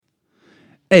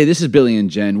Hey, this is Billy and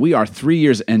Jen. We are 3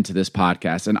 years into this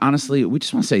podcast, and honestly, we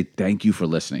just want to say thank you for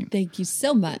listening. Thank you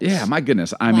so much. Yeah, my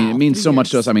goodness. I mean, it means 3 so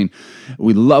much to years. us. I mean,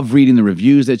 we love reading the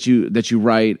reviews that you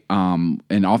write,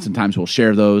 and oftentimes we'll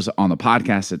share those on the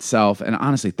podcast itself. And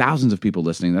honestly, thousands of people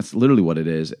listening. That's literally what it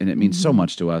is, and it means so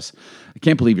much to us. I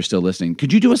can't believe you're still listening.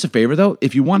 Could you do us a favor, though?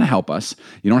 If you want to help us,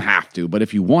 you don't have to, but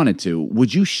if you wanted to,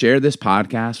 would you share this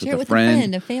podcast Share it with a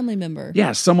friend? a family member.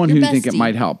 Yeah, someone Your who you think it bestie.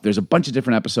 might help. There's a bunch of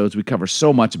different episodes. We cover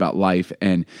so much about life.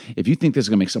 And if you think this is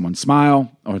going to make someone smile,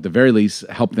 or at the very least,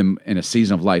 help them in a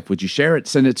season of life, would you share it?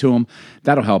 Send it to them.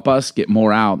 That'll help us get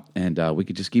more out, and we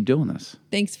could just keep doing this.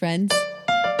 Thanks, friends.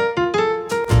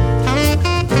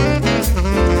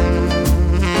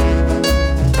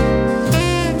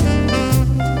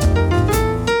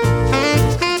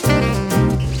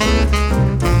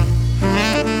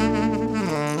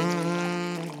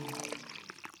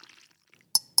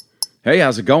 Hey,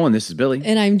 how's it going? This is Billy.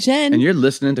 And I'm Jen. And you're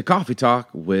listening to Coffee Talk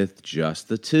with just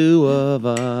the two of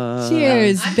us.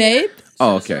 Cheers, babe.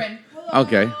 Oh, okay.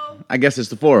 Okay. I guess it's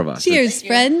the four of us. Cheers,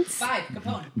 friends. 5,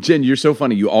 Capone. Jen, you're so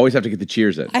funny. You always have to get the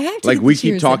cheers in. I have to Like, get we the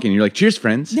keep cheers talking. You're like, cheers,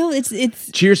 friends. No, it's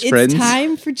Cheers, friends. It's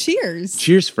time for cheers.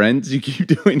 Cheers, friends. You keep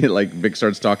doing it like Vic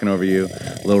starts talking over you.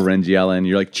 Little Ren's yelling.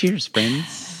 You're like, cheers,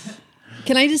 friends.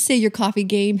 Can I just say your coffee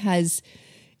game has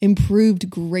improved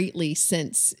greatly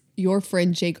since your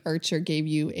friend Jake Archer gave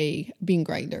you a bean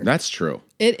grinder. That's true.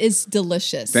 It is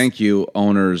delicious. Thank you,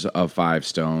 owners of Five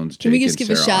Stones. Can we Jake just and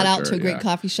give a Sarah shout out Archer. to a great Yeah.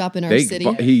 coffee shop in our They- city?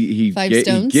 He Five he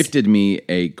Stones? gifted me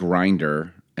a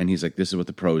grinder, and he's like, "This is what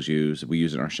the pros use. We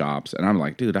use it in our shops." And I'm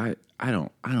like, "Dude, I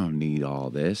don't need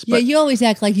all this." Yeah, But, you always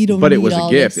act like you don't. but need it was a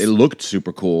all gift. this. It looked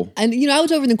super cool. And I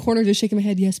was over in the corner just shaking my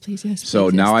head. Yes, please. Yes. So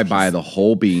please, now yes, I please. buy the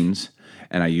whole beans,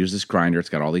 and I use this grinder. It's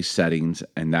got all these settings,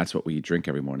 and that's what we drink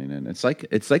every morning. And it's like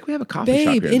we have a coffee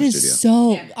shop Babe, here in it the is studio.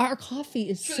 so. Yeah. Our coffee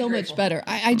is Truly so much grateful. better.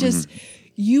 I just.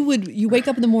 You wake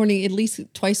up in the morning at least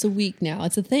twice a week now.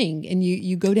 It's a thing, and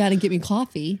you go down and get me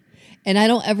coffee, and I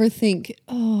don't ever think,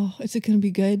 oh, is it going to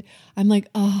be good? I'm like,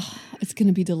 oh, it's going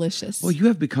to be delicious. Well, you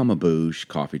have become a bouge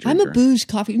coffee I'm drinker. a bouge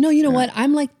coffee. No, you know what?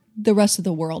 I'm like the rest of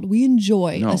the world. We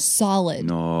enjoy No. a solid,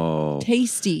 No.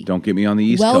 tasty. Don't get me on the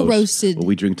East Coast. Well-roasted Well,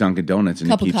 we drink Dunkin' Donuts, and it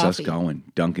cup of keeps us coffee. going.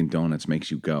 Dunkin' Donuts makes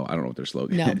you go. I don't know what their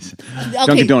slogan No. is. Okay,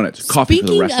 Dunkin' Donuts, coffee Speaking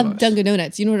for the rest of of us. Dunkin'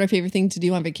 Donuts, you know what our favorite thing to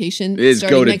do on vacation Is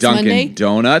starting go to next Dunkin' Monday?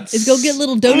 Donuts. Is go get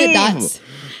little donut dots.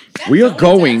 We are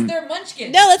going. They're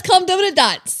munchkins. No, let's call them donut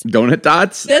dots. Donut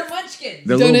dots. They're munchkins.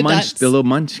 The Donut little dots. the little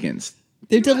munchkins.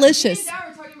 They're delicious. We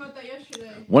were talking about that yesterday.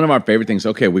 One of our favorite things.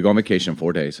 Okay, we go on vacation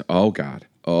 4 days. Oh God.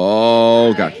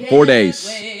 Oh God. 4 days.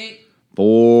 Wait.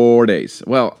 4 days.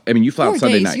 Well, I mean, you fly out 4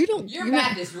 Sunday days. night. You don't. Your you're not-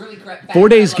 math is really correct. 4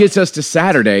 days gets us to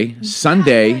Saturday.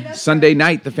 Sunday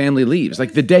night, the family leaves.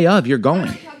 Like the day of, you're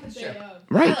going. Count the day of.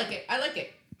 Right. I like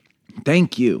it.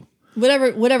 Thank you.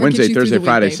 Whatever. Wednesday, gets you Thursday, through the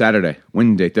Friday, weekday. Saturday.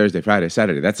 Wednesday, Thursday, Friday,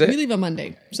 Saturday. That's We it. leave on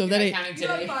Monday, so that ain't. Counting You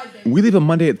got today. 5 days. We leave on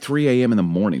Monday at 3 a.m. in the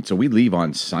morning, so we leave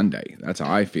on Sunday. That's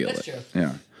how I feel That's it. true.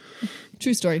 Yeah.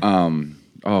 True story.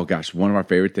 Oh gosh, one of our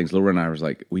favorite things. Laura and I was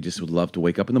like, we just would love to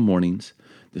wake up in the mornings.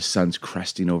 The sun's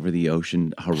cresting over the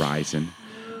ocean horizon.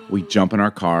 We jump in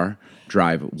our car,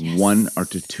 drive 1 or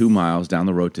 2 miles down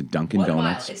the road to Dunkin' 1 mile.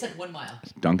 Donuts. It's like 1 mile.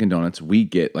 Dunkin' Donuts. We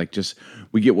get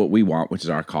what we want, which is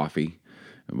our coffee,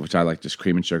 which I like just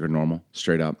cream and sugar, normal,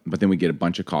 straight up. But then we get a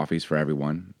bunch of coffees for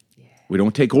everyone. We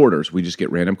don't take orders. We just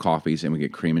get random coffees and we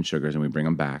get cream and sugars and we bring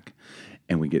them back,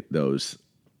 and we get those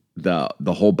the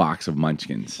whole box of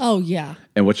munchkins. Oh yeah.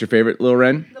 And what's your favorite, Lil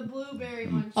Ren? The blueberry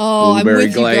munch. Oh, Blueberry I'm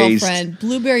with glazed. you, girlfriend.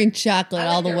 Blueberry and chocolate I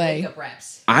like all the their way. makeup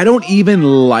wraps. I don't even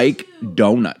like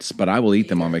donuts, but I will eat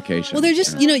them on vacation. Well, they're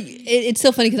just it's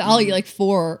so funny because I'll eat like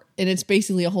 4, and it's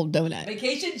basically a whole donut.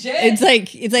 Vacation J. It's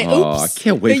like Oh, oops. I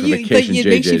can't wait But for you- Vacation But it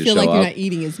makes JJ you to feel like show you're up. not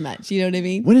eating as much. You know what I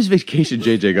mean? When is Vacation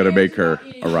JJ going to make her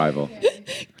arrival?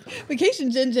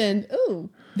 Vacation Jen. Ooh,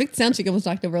 Vic sounds like almost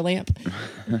knocked over a lamp.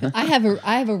 I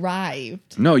have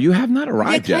arrived. No, you have not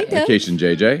arrived Yeah, yet, kind of. Vacation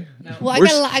JJ. Well, We're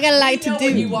I got a lot to know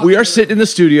when you do. walk We are sitting in the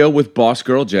studio with Boss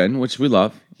Girl Jen, which we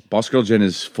love. Boss Girl Jen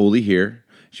is fully here.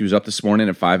 She was up this morning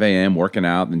at 5 a.m. working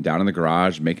out and down in the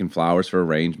garage making flowers for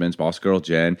arrangements. Boss Girl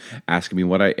Jen asking me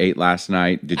what I ate last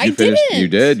night. Did you I finish? didn't. You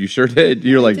did? You sure did?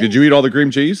 You're like, did you eat all the cream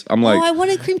cheese? I'm like, Oh, I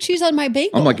wanted cream cheese on my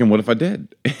bagel. I'm like, and what if I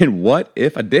did? And what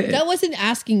if I did? That wasn't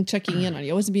checking in on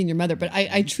you. I wasn't being your mother, but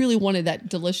I truly wanted that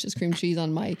delicious cream cheese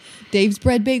on my Dave's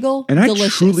bread bagel. And I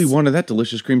delicious. truly wanted that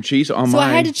delicious cream cheese on So my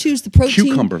I had to choose the protein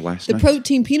cucumber last the night.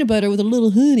 protein peanut butter with a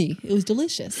little honey. It was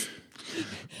delicious.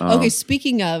 Okay,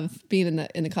 speaking of being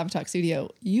in the Coffee Talk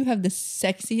studio, you have the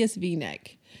sexiest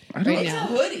V-neck right It's a now.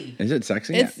 hoodie. Is it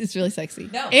sexy? It's really sexy.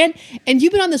 No. And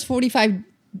you've been on this 45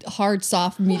 hard,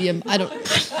 soft, medium. I don't.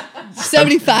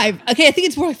 75. Okay, I think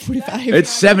it's more like 45. It's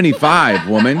 75,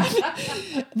 woman.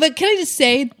 But can I just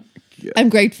say, I'm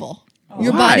grateful.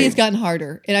 Your Why? body has gotten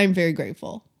harder, and I'm very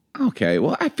grateful. Okay,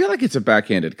 well, I feel like it's a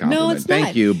backhanded compliment. it's Thank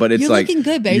not. you, but it's You're like looking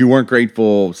good, babe. you weren't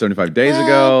grateful 75 days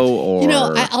ago, or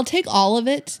I'll take all of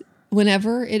it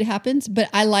whenever it happens, but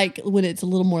I like when it's a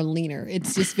little more leaner.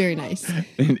 It's just very nice.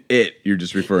 in it. You're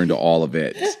just referring to all of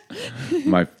it.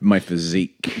 my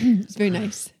physique. It's very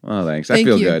nice. Oh, thanks. I Thank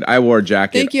feel you. good. I wore a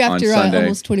jacket Thank you on after Sunday.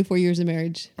 almost 24 years of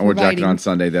marriage. I wore a jacket providing- on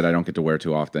Sunday that I don't get to wear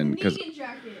too often because Negan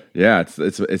jacket. yeah, it's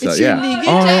your yeah. Negan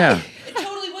Oh yeah, jacket. It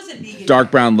totally wasn't vegan.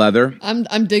 dark brown leather. I'm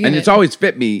digging And it. it's always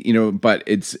fit me, but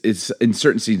it's in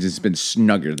certain seasons it's been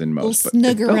snugger than most. little But it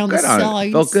snugger felt around the good on-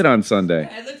 sides. Felt good on Sunday.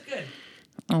 Yeah, it looked good.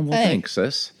 Oh well, Hey. thanks,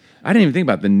 sis. I didn't even think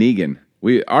about the Negan.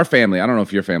 Our family. I don't know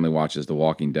if your family watches The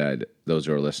Walking Dead. Those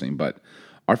who are listening, but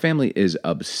our family is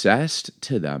obsessed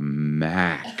to the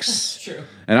max. True.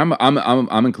 And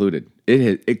I'm included.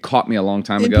 It caught me a long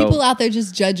time and ago. people out there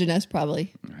just judging us,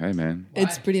 probably. Hey man,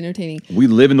 It's pretty entertaining. we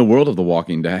live in the world of The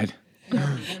Walking Dead.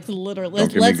 It's literally.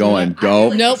 Don't get me going. I feel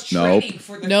like Nope. it's Nope. training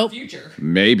for the Nope. future.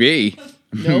 Maybe.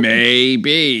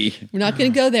 Maybe. We're not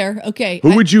going to go there. Okay.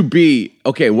 Who would you be?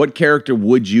 Okay, what character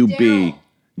would you be? Daryl.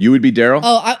 You would be Daryl?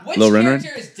 Oh, Which Lil Ren Ren?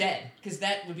 character is dead? Because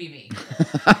that would be me.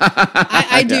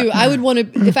 I do. I would want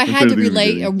to, if I had to gonna be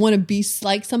relate really- or want to be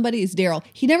like somebody, is Daryl.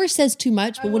 He never says too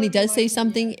much, but when he does say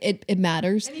something, it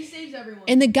matters. And he saves everyone.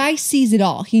 And the guy sees it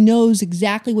all. He knows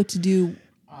exactly what to do.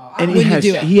 And when you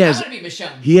do it. he has I want to be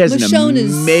Michonne. he has Michonne an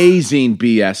is- amazing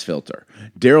BS filter.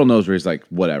 Daryl knows where he's like,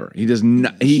 whatever. He does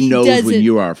not. He knows when doesn't-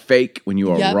 you are fake, when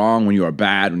you are Yep. wrong, when you are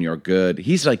bad, when you are good.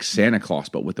 He's like Santa Claus,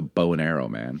 but with a bow and arrow,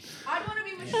 man. I'd want to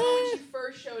be Michelle when she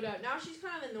first showed up. Now she's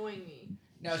kind of annoying me.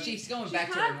 No, she's going she's back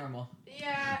to kind her of- normal.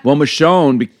 Yeah. Well,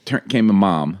 Michonne became a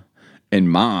mom, and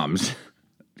moms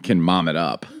can mom it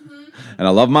up. And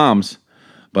I love moms,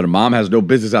 but a mom has no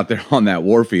business out there on that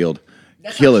war field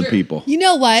That's not killing true. people. You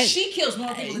know what? She kills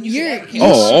more people than you You're- could ever kill.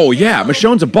 Oh yeah,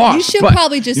 Michonne's a boss. You should but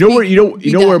probably just you know be- where you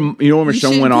be know where done. Michonne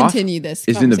should went off continue this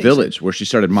is in the conversation. village where she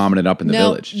started momming it up in the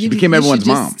village. She became you everyone's should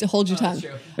mom. just hold your tongue. true.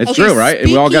 It's Okay, true, right? And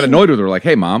we all got speaking- annoyed with her. Like,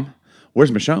 hey, mom,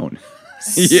 where's Michonne?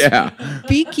 Yeah.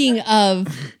 Speaking of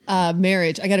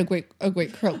marriage, I got a great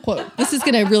quote. This is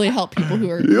going to really help people who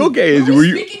are. Okay. Were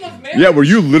you? Speaking of marriage, Yeah. Were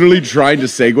you literally trying to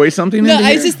segue something? No, into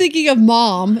I was here? just thinking of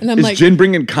mom, and I'm Is like, Jen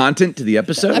bringing content to the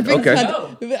episode? I bring Okay.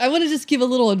 content- I want to just give a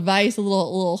little advice, a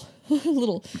little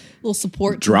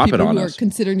support Drop to it people on who us. are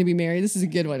considering to be married. This is a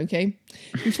good one, okay?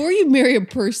 Before you marry a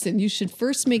person, you should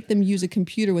first make them use a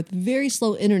computer with very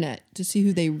slow internet to see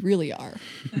who they really are.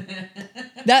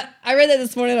 That I read that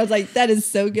this morning. I was like, that is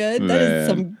so good. That is Man.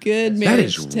 some good That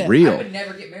marriage is tip. I real. would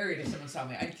never get married if someone saw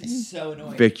me. I'd get so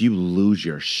annoyed. Vic, you lose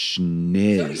your So do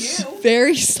schniz. you.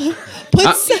 Very slow.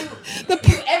 Put You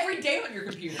every day on your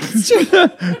computer.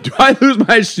 Do I lose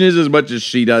my schniz as much as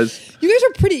she does? you guys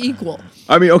are pretty equal.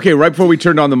 I mean, okay, right before we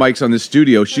turned on the mics on this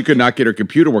studio, she could not get her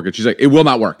computer working. She's like, it will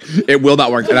not work. It will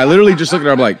not work. And I literally just looked at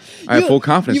her, I'm like, I have full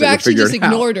confidence You that you'll actually figure just it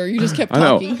out. ignored her. You just kept I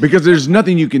know, talking. because there's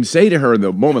nothing you can say to her in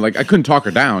the moment. Like, I couldn't talk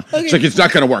her down. It's Okay. like, it's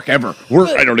not going to work ever.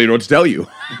 I don't even know what to tell you.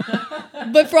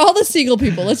 But for all the single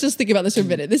people, let's just think about this for a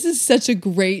minute. This is such a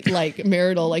great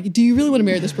marital. Like, do you really want to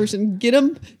marry this person? Get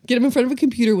them in front of a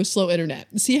computer with slow internet.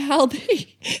 See how they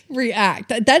react.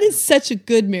 That is such a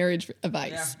good marriage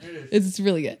advice. Yeah, it is. It's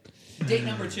really good. Date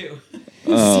number 2.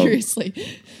 Seriously.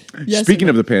 Yes Speaking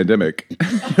or of the pandemic,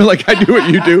 like I do what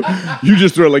you do. You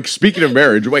just throw like, speaking of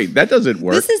marriage, wait, that doesn't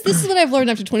work. This is what I've learned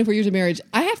after 24 years of marriage.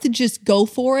 I have to just go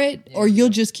for it, or you'll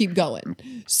just keep going.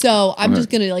 So I'm just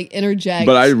gonna interject.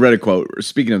 But I read a quote.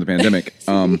 Speaking of the pandemic,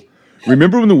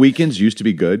 remember when the weekends used to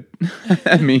be good?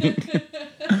 I mean,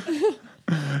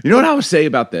 you know what I would say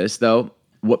about this though?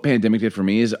 What pandemic did for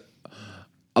me is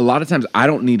a lot of times I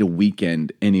don't need a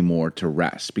weekend anymore to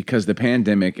rest because the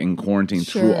pandemic and quarantine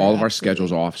Sure, threw all of our absolutely.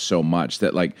 schedules off so much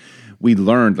that like we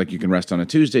learned like you can rest on a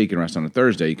Tuesday, you can rest on a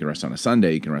Thursday, you can rest on a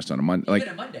Sunday, you can rest on a Monday. Like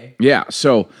Even a Monday. yeah,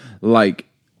 so like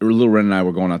Little Ren and I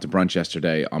were going out to brunch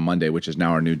yesterday on Monday, which is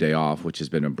now our new day off, which has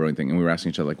been a brilliant thing. And we were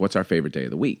asking each other, like, what's our favorite day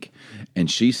of the week?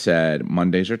 And she said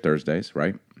Mondays or Thursdays,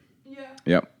 right? Yeah.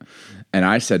 Yep. And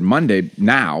I said Monday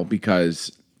now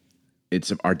because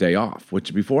it's our day off,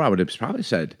 which before I would have probably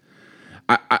said,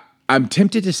 I'm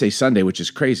tempted to say Sunday, which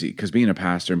is crazy because being a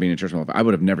pastor and being a church life, I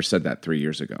would have never said that 3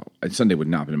 years ago. And Sunday would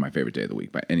not have been my favorite day of the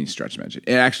week by any stretch of imagination.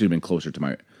 It actually been closer to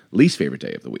my least favorite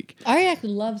day of the week. I actually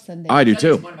love Sunday. I do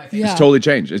Sunday's too. one of my favorites. Yeah. It's totally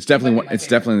changed. It's definitely Might be my it's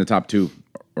definitely in the top 2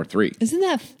 or 3. Isn't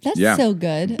that's Yeah. so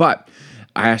good? But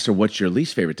I asked her, "What's your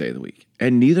least favorite day of the week?"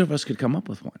 And neither of us could come up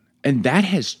with one. And that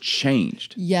has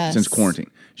changed Yes. since quarantine.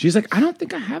 She's like, I don't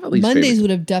think I have a least Mondays favorite. would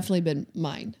have definitely been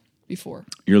mine before.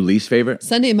 Your least favorite?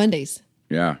 Sunday and Mondays.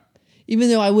 Yeah. Even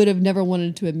though I would have never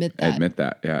wanted to admit I that. admit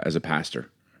that. Yeah. As a pastor.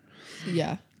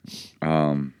 Yeah.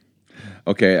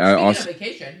 Okay. I Speaking also. of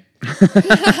vacation,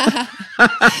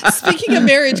 Speaking of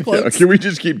marriage quotes. Can we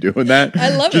just keep doing that?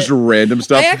 I love just it. random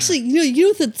stuff. I actually, you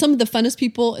know that some of the funnest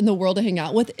people in the world to hang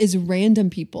out with is random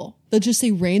people. They'll just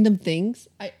say random things.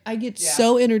 I get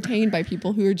so entertained by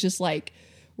people who are just like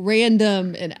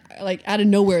random and like out of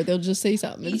nowhere. They'll just say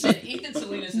something. It's just, Ethan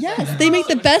Salinas. Is yes, they make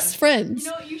the best friends.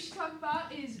 You know what you should talk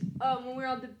about is when we were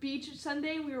on the beach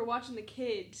Sunday, we were watching the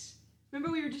kids. Remember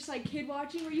we were just like kid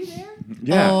watching? Were you there?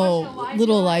 Yeah. Oh, Watching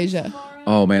little Elijah. tomorrow.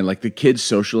 Oh man, like the kids'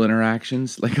 social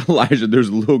interactions. Like Elijah, there's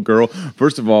a little girl.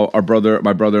 First of all, my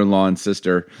brother-in-law and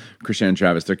sister, Christian and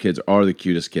Travis, their kids are the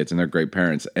cutest kids and they're great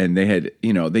parents. And they had,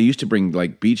 they used to bring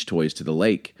like beach toys to the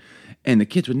lake. And the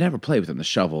kids would never play with them, the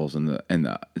shovels and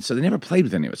so they never played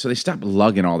with any of it. So they stopped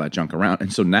lugging all that junk around.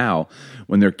 And so now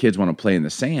when their kids want to play in the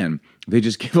sand, they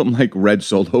just give them like red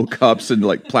Solo cups and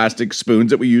like plastic spoons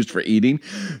that we used for eating.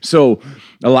 So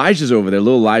Elijah's over there,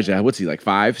 little Elijah. What's he, like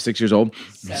 5, 6 years old?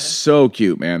 7. So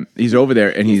cute, man. He's over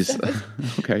there and he's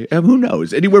okay. Who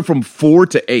knows? Anywhere from 4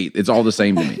 to 8. It's all the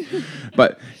same to me.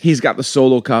 But he's got the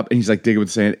Solo cup and he's like digging with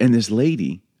the sand. And this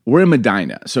lady. We're in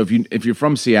Medina, so if you're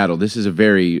from Seattle, this is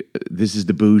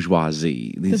the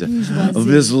bourgeoisie. This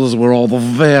is where all the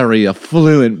very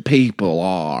affluent people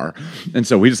are, and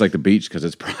so we just like the beach because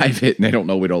it's private and they don't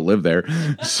know we don't live there.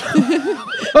 So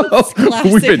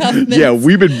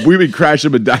we've been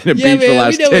crashing Medina Beach for the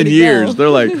last 10 years. They're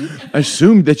like, I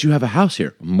assumed that you have a house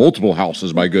here, multiple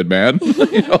houses, my good man.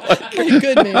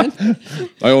 Good man.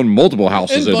 I own multiple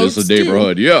houses And in this boats, too.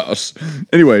 neighborhood. Yes.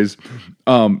 Anyways.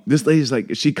 This lady's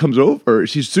like, she comes over,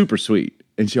 she's super sweet,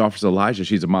 and she offers Elijah,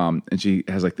 she's a mom, and she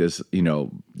has like this,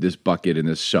 this bucket and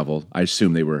this shovel. I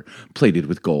assume they were plated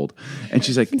with gold. And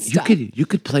she's like, Stop. you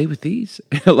could play with these?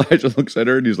 And Elijah looks at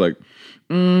her and he's like,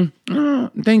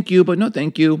 thank you, but no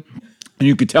thank you. And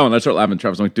you could tell, and I start laughing.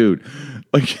 Travis, I'm like, dude,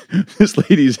 like this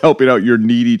lady's helping out your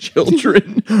needy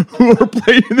children who are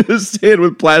playing in the sand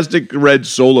with plastic red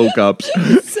Solo cups.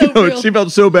 So real. She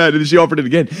felt so bad, and then she offered it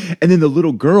again. And then the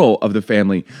little girl of the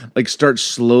family like starts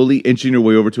slowly inching her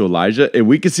way over to Elijah, and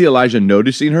we can see Elijah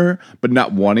noticing her, but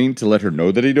not wanting to let her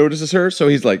know that he notices her. So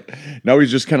he's like, now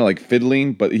he's just kind of like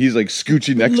fiddling, but he's like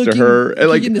scooching next to her, and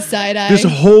like in the side eye. this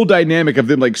whole dynamic of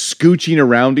them like scooching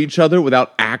around each other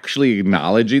without actually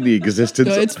acknowledging the existence.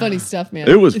 No, it's funny stuff, man.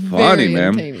 It was It's funny, very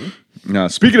man. entertaining. Now,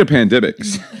 speaking of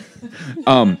pandemics,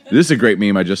 this is a great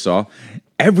meme I just saw.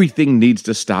 Everything needs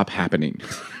to stop happening.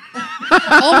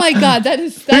 Oh my God,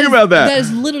 Think about that. That is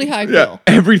literally how I feel. Yeah,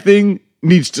 everything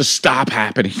needs to stop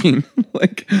happening.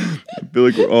 Like, I feel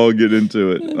like we're all getting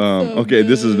into it. Okay,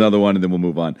 this is another one, and then we'll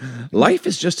move on. Life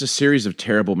is just a series of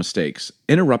terrible mistakes,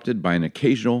 interrupted by an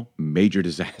occasional major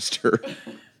disaster.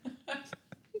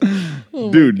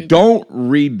 Dude, don't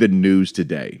read the news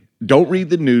today. Don't read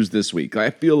the news this week.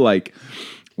 I feel like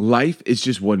life is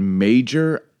just one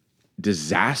major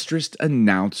disastrous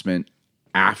announcement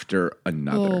after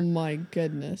another. Oh my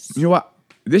goodness. You know what?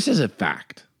 This is a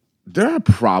fact. There are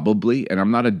probably, and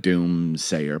I'm not a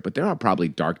doomsayer, but there are probably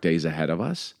dark days ahead of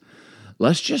us.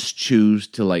 Let's just choose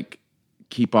to like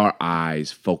keep our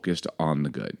eyes focused on the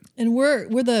good. And we're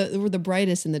the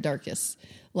brightest in the darkest.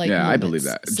 Like Yeah, I moments. believe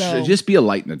that. So Just be a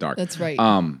light in the dark. that's right.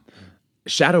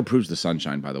 Shadow proves the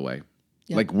sunshine, by the way.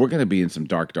 Yeah. Like, we're going to be in some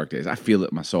dark days. I feel it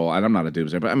in my soul. And I'm not a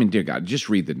doomsayer, but I mean, dear God, just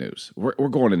read the news. We're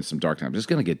going into some dark times. It's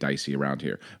going to get dicey around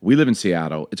here. We live in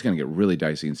Seattle. It's going to get really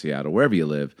dicey in Seattle, wherever you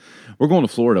live. We're going to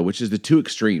Florida, which is the two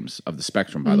extremes of the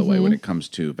spectrum, by the way, when it comes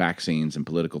to vaccines and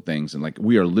political things. And like,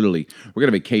 we're going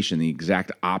to vacation the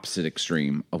exact opposite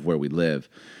extreme of where we live.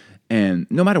 And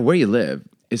no matter where you live,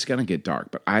 it's going to get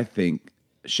dark. But I think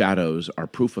shadows are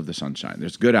proof of the sunshine.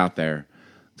 There's good out there.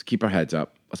 Let's keep our heads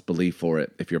up. Let's believe for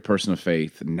it. If you're a person of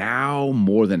faith, now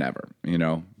more than ever,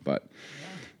 But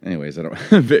anyways, I don't.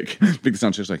 Vic the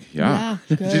sound chick's like, yeah.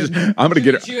 Yeah, She's good. just, I'm gonna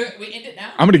get her. We end it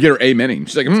now. I'm gonna get her amening.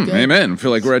 She's like, amen. I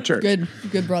feel like we're at church.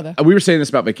 good brother. We were saying this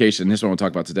about vacation. This is what we'll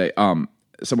talk about today.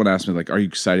 Someone asked me like, "Are you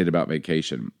excited about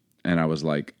vacation?" And I was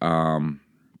like, not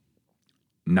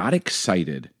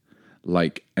excited.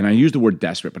 Like, and I used the word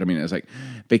desperate, but I mean, it's like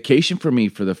vacation for me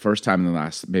for the first time in the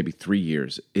last maybe 3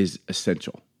 years is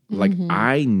essential. Like,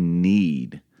 I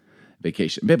need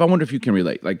vacation. Babe, I wonder if you can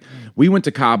relate. Like, we went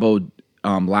to Cabo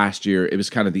last year. It was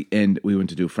kind of the end. We went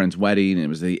to do a friend's wedding, and it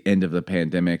was the end of the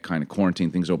pandemic, kind of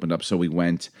quarantine. Things opened up, so we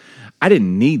went. I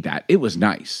didn't need that. It was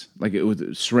nice. Like it was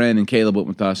Sren and Caleb went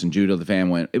with us, and Judah, the fam,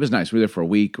 went. It was nice. We were there for a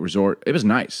week resort. It was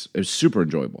nice. It was super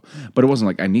enjoyable, but it wasn't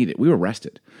like I need it. We were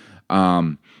rested.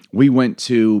 We went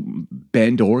to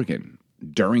Bend, Oregon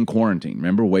during quarantine.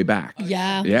 Remember, way back.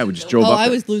 Yeah. Yeah, we just drove Oh, up. I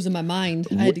was losing my mind.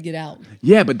 I had to get out.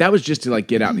 Yeah, but that was just to like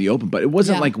get out in the open. But it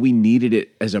wasn't Yeah. like we needed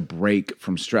it as a break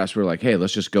from stress. We were like, hey,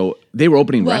 let's just go. They were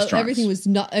opening Well, restaurants. everything was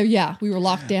not. We were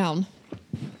locked down.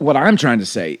 What I'm trying to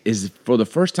say is for the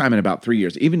first time in about 3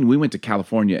 years, even we went to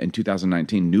California in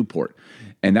 2019, Newport,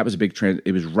 and that was a big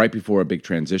it was right before a big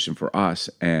transition for us.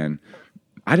 And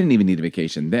I didn't even need a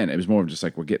vacation then. It was more of just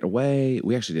like, we're getting away.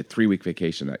 We actually did 3-week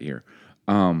vacation that year,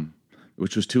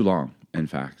 which was too long. In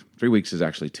fact, 3 weeks is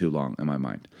actually too long in my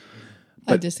mind.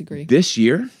 I disagree. This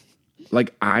year,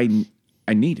 like I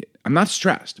need it. I'm not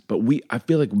stressed, but I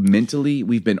feel like mentally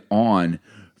we've been on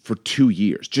for 2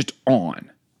 years, just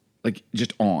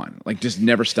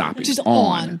never stopping, Just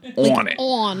on Like, it,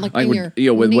 on, like like in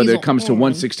your whether nasal, it comes to on.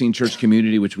 116 Church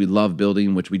Community, which we love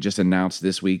building, which we just announced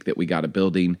this week that we got a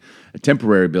building, a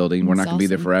temporary building. We're not going to be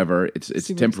there awesome. forever. It's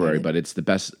Super temporary, excited. but it's the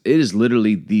best. It is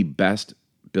literally the best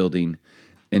building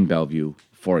in Bellevue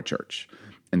for a church,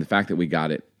 and the fact that we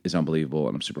got it is unbelievable,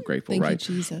 and I'm super grateful. Thank you, right,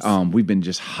 Jesus. We've been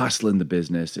just hustling the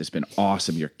business. It's been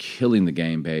awesome. You're killing the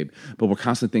game, babe. But we're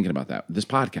constantly thinking about that. This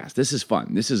podcast, this is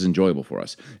fun. This is enjoyable for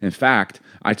us. In fact,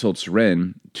 I told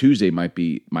Seren Tuesday might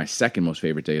be my second most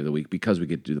favorite day of the week because we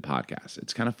get to do the podcast.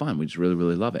 It's kind of fun. We just really,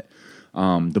 really love it.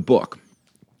 The book,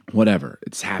 whatever,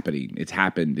 it's happening. It's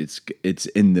happened. It's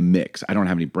in the mix. I don't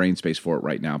have any brain space for it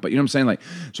right now. But you know what I'm saying? Like,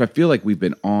 so I feel like we've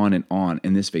been on,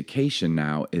 and this vacation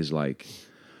now is like,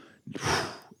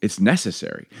 it's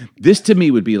necessary. This to me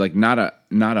would be like not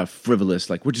a frivolous,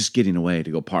 like we're just getting away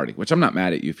to go party, which I'm not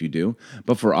mad at you if you do.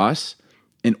 But for us,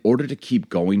 in order to keep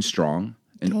going strong,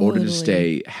 in order to Totally.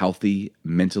 stay healthy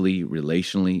mentally,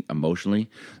 relationally, emotionally,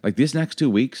 like these next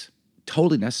 2 weeks,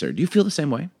 totally necessary. Do you feel the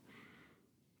same way?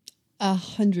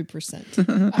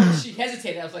 100%. She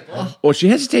hesitated. I was like, oh. Well, she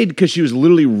hesitated because she was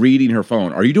literally reading her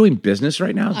phone. Are you doing business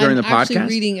right now during I'm the actually podcast?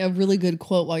 reading a really good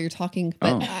quote while you're talking,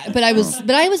 but Oh. I was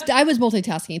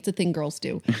multitasking. It's a thing girls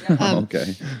do.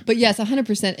 Okay. But yes,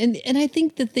 100%. And I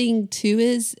think the thing too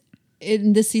is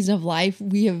in this season of life,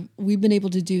 we've been able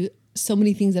to do so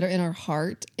many things that are in our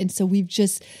heart, and so we've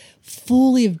just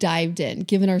fully have dived in,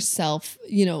 given ourselves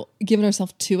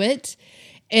to it.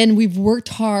 And we've worked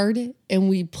hard and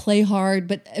we play hard,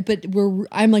 but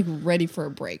I'm like ready for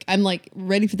a break. I'm like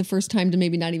ready for the first time to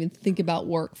maybe not even think about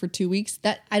work for 2 weeks.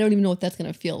 That I don't even know what that's going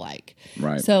to feel like.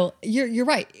 Right. So you're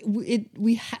right.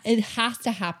 It has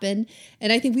to happen.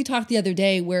 And I think we talked the other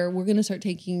day where we're going to start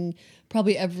taking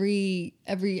probably every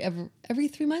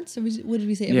 3 months. Or what did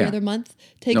we say? Every Yeah. other month.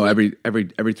 No, every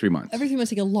 3 months. Every 3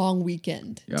 months, take a long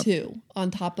weekend Yep. too, on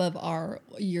top of our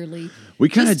yearly. We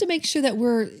kinda- just to make sure that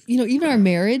we're, even our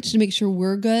marriage, to make sure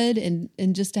we're good, and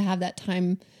just to have that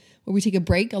time where we take a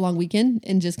break, a long weekend,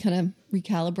 and just kind of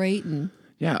recalibrate and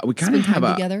Yeah, we kind of spend have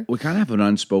time together. we kind of have an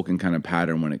unspoken kind of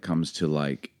pattern when it comes to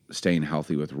like staying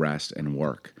healthy with rest and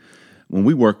work. When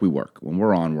we work, we work. When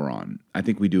we're on, we're on. I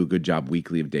think we do a good job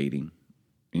weekly of dating.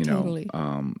 Totally.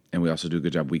 And we also do a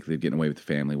good job weekly of getting away with the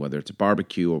family, whether it's a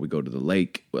barbecue or we go to the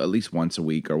lake at least once a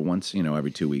week or once,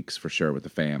 every 2 weeks for sure with the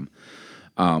fam,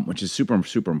 which is super,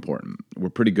 super important. We're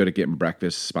pretty good at getting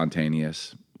breakfast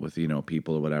spontaneous with,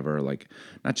 people or whatever, like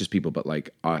not just people, but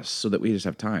like us, so that we just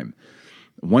have time.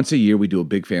 Once a year, we do a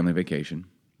big family vacation.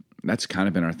 That's kind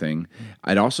of been our thing.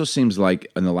 It also seems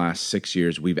like in the last 6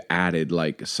 years, we've added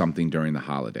like something during the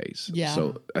holidays. Yeah.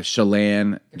 So a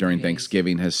Chelan during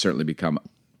Thanksgiving has certainly become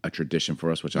a tradition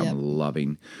for us, which Yep. I'm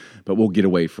loving. But we'll get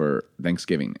away for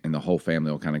Thanksgiving, and the whole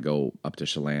family will kind of go up to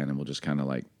Chelan, and we'll just kind of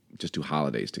like just do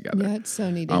holidays together. Yeah, it's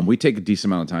so needed. We take a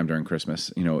decent amount of time during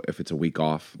Christmas. If it's a week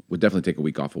off, we'll definitely take a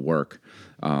week off of work.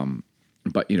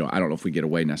 But I don't know if we get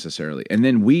away necessarily. And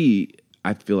then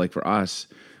I feel like for us,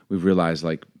 we've realized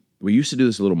like we used to do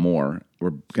this a little more.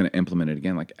 We're going to implement it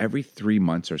again, like every 3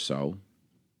 months or so,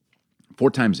 4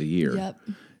 times a year. Yep.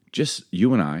 Just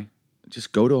you and I,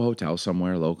 just go to a hotel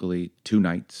somewhere locally, 2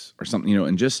 nights or something,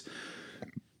 and just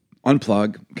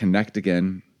unplug, connect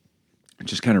again, and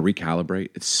just kind of recalibrate.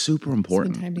 It's super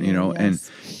important, time together, and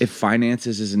yes. if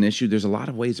finances is an issue, there's a lot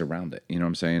of ways around it. You know what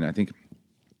I'm saying? I think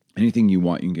anything you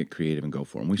want, you can get creative and go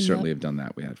for. And we certainly have done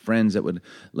that. We had friends that would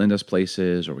lend us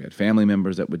places, or we had family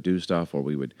members that would do stuff, or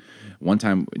we would, one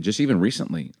time, just even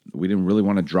recently, we didn't really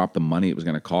want to drop the money it was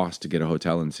going to cost to get a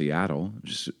hotel in Seattle.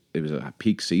 It was a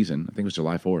peak season. I think it was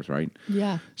July 4th, right?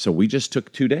 Yeah. So we just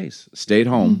took 2 days, stayed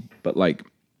home, but like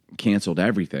canceled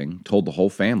everything, told the whole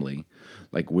family,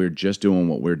 like, we're just doing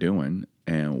what we're doing,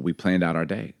 and we planned out our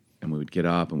day. And we would get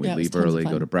up and we'd Yeah, it was leave tons of early,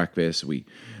 fun. go to breakfast. We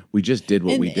just did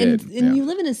what we did. And you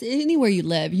live in anywhere you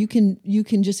live, you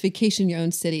can just vacation in your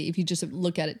own city if you just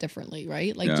look at it differently,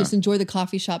 right? Like, Yeah. just enjoy the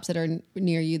coffee shops that are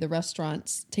near you, the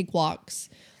restaurants, take walks,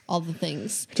 all the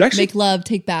things. actually- Make love,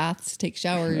 take baths, take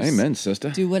showers. Amen,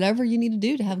 sister. Do whatever you need to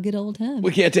do to have a good old time.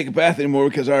 We can't take a bath anymore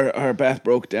because our bath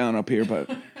broke down up here, but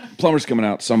plumber's coming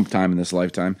out sometime in this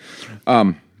lifetime.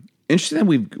 Interesting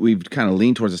that we've kind of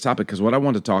leaned towards this topic, because what I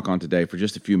want to talk on today for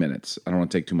just a few minutes, I don't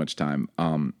want to take too much time,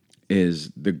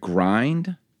 is the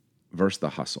grind versus the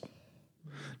hustle.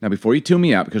 Now, before you tune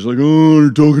me out, because you're like, oh,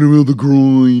 you're talking about the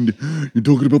grind, you're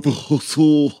talking about the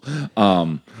hustle.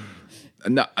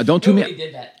 No, don't tune me out. Nobody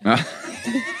did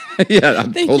that. Yeah,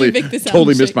 I'm Thank totally, you, Vic, the sound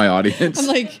totally missed check. my audience. I'm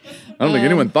like, I don't think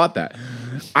anyone thought that.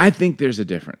 I think there's a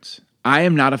difference. I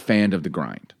am not a fan of the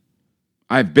grind.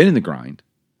 I've been in the grind,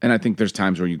 and I think there's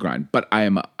times where you grind, but I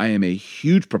am a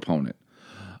huge proponent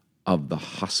of the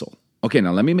hustle. Okay,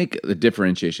 now let me make the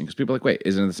differentiation, because people are like, wait,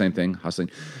 isn't it the same thing, hustling?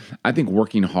 I think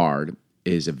working hard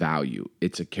is a value.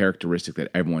 It's a characteristic that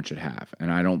everyone should have.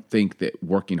 And I don't think that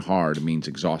working hard means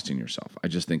exhausting yourself. I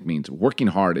just think means working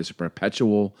hard is a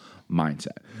perpetual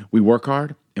mindset. We work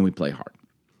hard and we play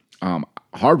hard.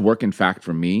 Hard work, in fact,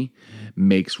 for me,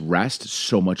 makes rest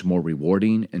so much more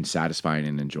rewarding and satisfying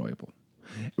and enjoyable.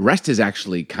 Rest is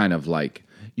actually kind of like,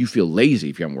 you feel lazy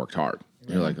if you haven't worked hard.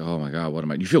 You're like, oh my God, what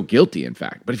am I? You feel guilty, in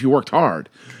fact. But if you worked hard,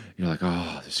 you're like,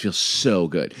 oh, this feels so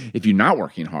good. If you're not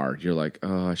working hard, you're like,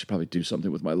 oh, I should probably do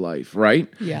something with my life, right?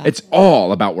 Yeah. It's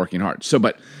all about working hard. So,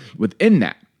 but within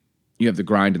that, you have the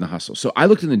grind and the hustle. So I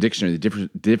looked in the dictionary, the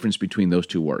difference between those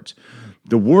two words.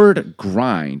 The word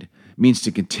grind means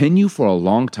to continue for a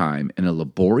long time in a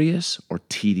laborious or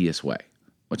tedious way,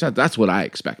 which that's what I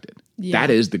expected. Yeah.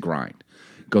 That is the grind.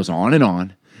 It goes on and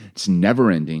on. It's never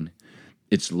ending.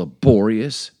 It's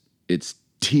laborious. It's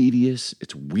tedious.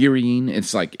 It's wearying.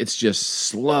 It's like, it's just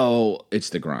slow. It's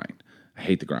the grind. I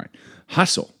hate the grind.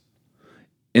 Hustle.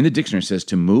 In the dictionary says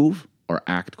to move or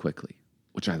act quickly,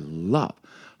 which I love.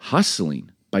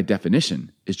 Hustling, by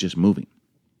definition, is just moving.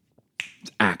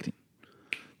 It's acting.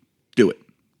 Do it.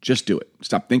 Just do it.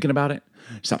 Stop thinking about it.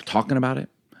 Stop talking about it.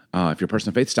 If you're a person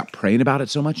of faith, stop praying about it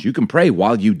so much. You can pray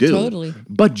while you do. Totally.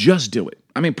 But just do it.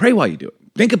 I mean, pray while you do it.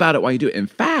 Think about it while you do it. In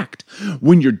fact,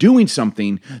 when you're doing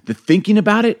something, the thinking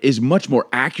about it is much more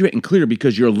accurate and clear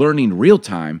because you're learning real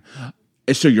time.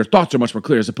 And so your thoughts are much more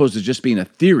clear as opposed to just being a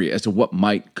theory as to what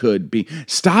might, could be.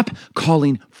 Stop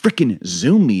calling freaking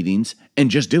Zoom meetings and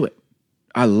just do it.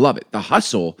 I love it. The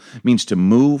hustle means to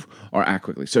move or act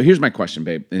quickly. So here's my question,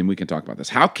 babe, and we can talk about this.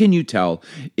 How can you tell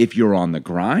if you're on the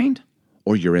grind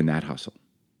or you're in that hustle?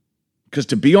 Because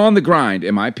to be on the grind,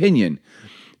 in my opinion,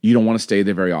 you don't want to stay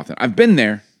there very often. I've been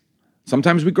there.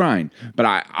 Sometimes we grind,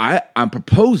 but I'm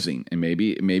proposing, and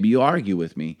maybe you argue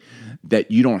with me,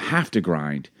 that you don't have to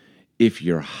grind if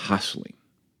you're hustling.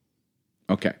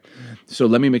 Okay, so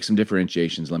let me make some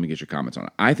differentiations. Let me get your comments on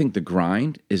it. I think the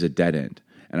grind is a dead end,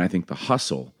 and I think the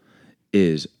hustle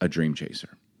is a dream chaser.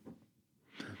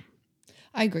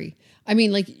 I agree. I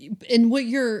mean, like, and what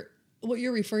you're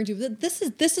referring to, this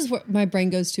is what my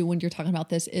brain goes to when you're talking about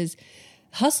this is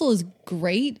hustle is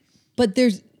great, but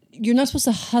you're not supposed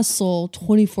to hustle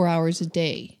 24 hours a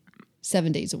day,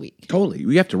 7 days a week. Totally.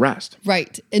 We have to rest.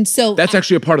 Right. And so That's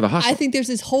actually a part of the hustle. I think there's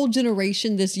this whole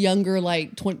generation, this younger,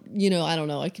 like, 20, I don't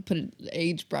know, I could put an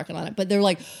age bracket on it, but they're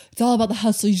like, it's all about the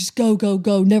hustle. You just go, go,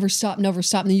 go, never stop. And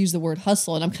they use the word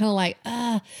hustle. And I'm kind of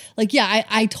like, yeah,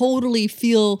 I totally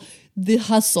feel the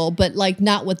hustle, but like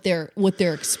not what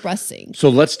they're expressing. So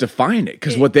let's define it,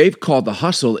 because what they've called the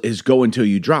hustle is go until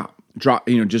you drop,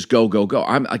 just go.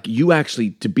 I'm like, you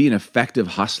actually, to be an effective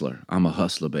hustler, I'm a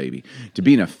hustler, baby. To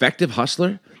be an effective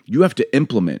hustler, you have to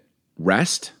implement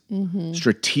rest,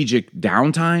 strategic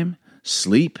downtime,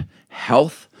 sleep,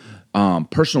 health,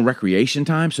 personal recreation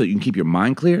time so that you can keep your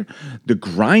mind clear. The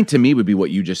grind to me would be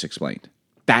what you just explained.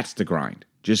 That's the grind.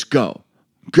 Just go.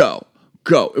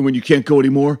 And when you can't go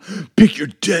anymore, pick your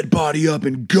dead body up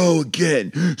and go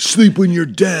again. Sleep when you're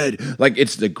dead. Like,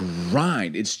 it's the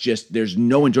grind. It's just, there's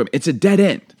no enjoyment. It's a dead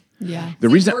end. Yeah. The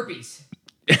reason, Burpees.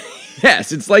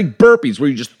 yes, it's like burpees where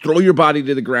you just throw your body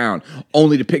to the ground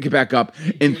only to pick it back up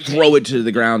and throw it to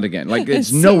the ground again. Like, it's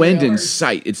It's no so end in hard.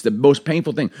 sight. It's the most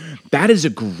painful thing. That is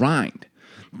a grind.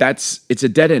 It's a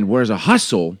dead end. Whereas a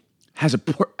hustle has a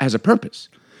purpose.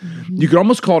 You could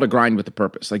almost call it a grind with a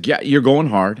purpose. Like, yeah, you're going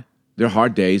hard. There are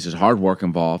hard days. There's hard work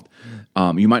involved.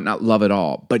 You might not love it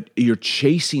all, but you're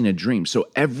chasing a dream. So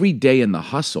every day in the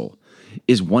hustle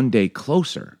is one day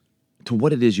closer to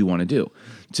what it is you want to do,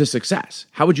 to success.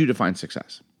 How would you define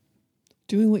success?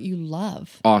 Doing what you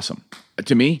love. Awesome.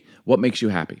 To me, what makes you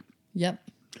happy? Yep.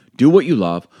 Do what you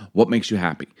love. What makes you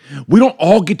happy? We don't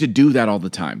all get to do that all the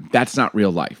time. That's not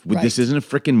real life. Right. This isn't a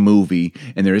freaking movie,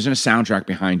 and there isn't a soundtrack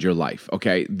behind your life,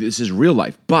 okay? This is real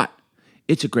life, but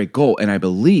it's a great goal, and I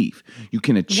believe you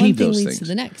can achieve One thing those leads things. to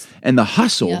the next. And the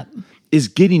hustle Yep. is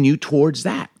getting you towards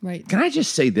that. Right. Can I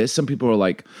just say this? Some people are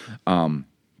like,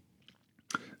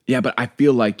 yeah, but I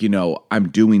feel like, I'm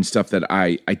doing stuff that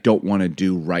I don't want to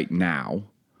do right now,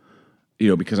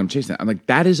 because I'm chasing that. I'm like,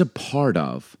 that is a part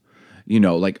of,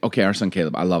 like, okay, our son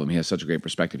Caleb, I love him. He has such a great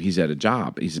perspective. He's at a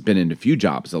job. He's been in a few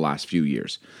jobs the last few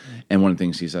years. And one of the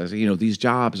things he says, these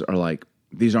jobs are like,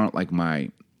 these aren't like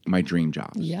my dream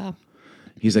jobs. Yeah.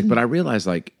 He's like, but I realize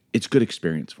like it's good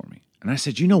experience for me. And I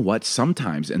said, you know what?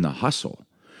 Sometimes in the hustle,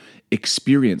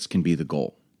 experience can be the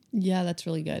goal. Yeah, that's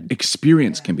really good.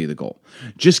 Experience can be the goal.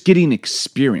 Just getting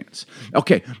experience.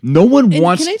 Okay, no one And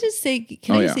wants. can I just say?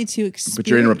 Can I just say too? Experience. But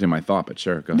you're interrupting my thought. But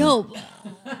sure, go ahead. No,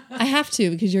 I have to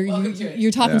because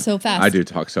you're talking so fast. I do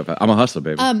talk so fast. I'm a hustler,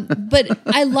 baby. But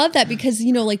I love that because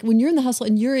like when you're in the hustle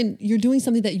and you're doing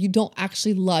something that you don't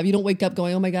actually love, you don't wake up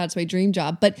going, "Oh my God, it's my dream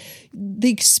job." But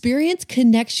the experience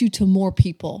connects you to more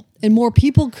people, and more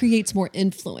people creates more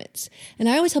influence. And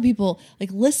I always tell people,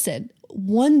 like, listen.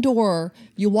 One door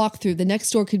you walk through, the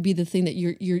next door could be the thing that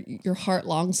your heart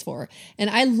longs for. And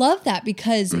I love that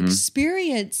because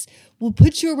experience will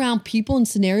put you around people and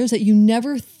scenarios that you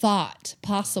never thought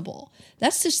possible.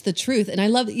 That's just the truth. And I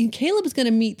love that Caleb is going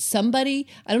to meet somebody.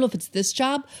 I don't know if it's this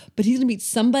job, but he's going to meet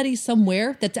somebody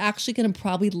somewhere that's actually going to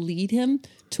probably lead him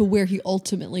to where he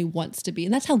ultimately wants to be.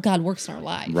 And that's how God works in our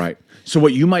life. Right. So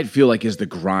what you might feel like is the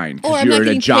grind Or because I'm you're not in a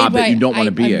getting job paid that you don't want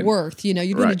to be I'm in. worth, you're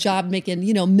doing a Right. job making,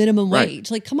 minimum Right. wage.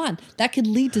 Like, come on, that could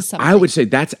lead to something. I would say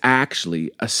that's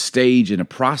actually a stage and a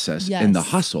process in the Yes.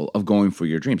 hustle of going for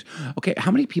your dreams. Okay,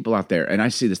 how many people out there, and I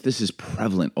see this is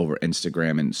prevalent over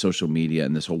Instagram and social media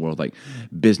and this whole world, like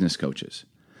business coaches.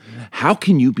 How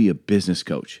can you be a business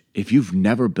coach if you've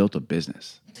never built a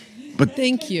business? But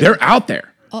Thank you. they're out there.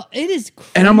 It is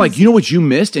crazy. And I'm like, you know what you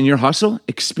missed in your hustle?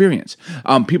 Experience.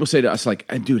 People say to us like,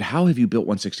 dude, how have you built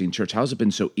 116 Church? How has it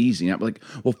been so easy? And I'm like,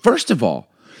 well, first of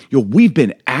all, we've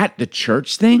been at the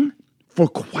church thing for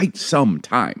quite some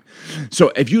time.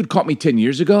 So if you had caught me 10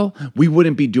 years ago, we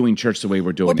wouldn't be doing church the way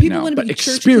we're doing or it people now. want to But be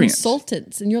church experience.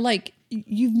 consultants, and you're like,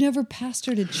 you've never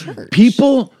pastored a church.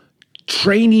 People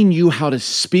training you how to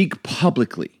speak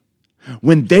publicly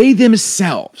when they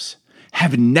themselves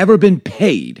have never been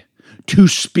paid to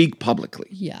speak publicly.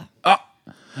 Yeah.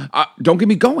 Don't get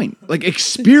me going. Like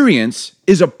experience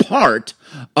is a part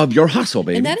of your hustle,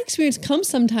 baby. And that experience comes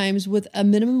sometimes with a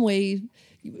minimum wage,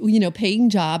 paying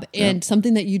job and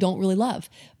something that you don't really love.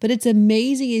 But it's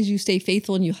amazing as you stay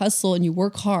faithful and you hustle and you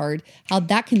work hard, how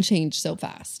that can change so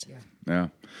fast. Yeah.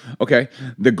 Okay.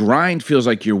 The grind feels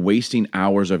like you're wasting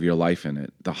hours of your life in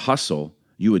it. The hustle,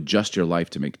 you adjust your life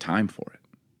to make time for it.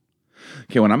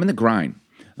 Okay. When I'm in the grind,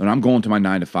 when I'm going to my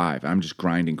 9 to 5, I'm just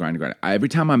grinding. Every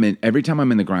time I'm in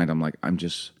the grind, I'm like,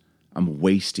 I'm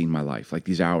wasting my life. Like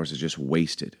these hours are just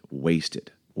wasted.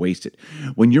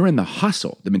 When you're in the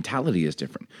hustle, the mentality is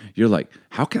different. You're like,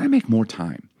 how can I make more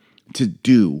time to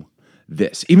do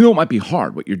this? Even though it might be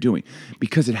hard what you're doing,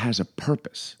 because it has a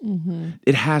purpose.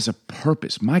 It has a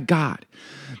purpose. My God,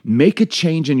 make a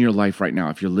change in your life right now.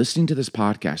 If you're listening to this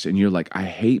podcast and you're like, I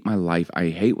hate my life, I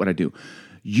hate what I do.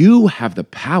 You have the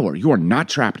power. You are not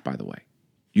trapped, by the way.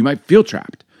 You might feel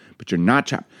trapped, but you're not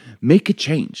trapped. Make a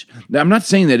change. Now, I'm not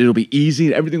saying that it'll be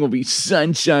easy. Everything will be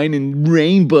sunshine and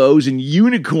rainbows and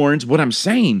unicorns. What I'm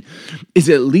saying is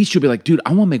at least you'll be like, dude, I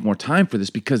want to make more time for this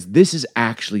because this is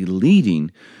actually leading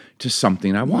to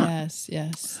something I want.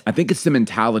 Yes. I think it's the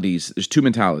mentalities. There's two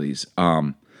mentalities.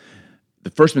 The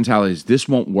first mentality is this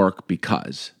won't work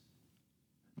because.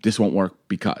 This won't work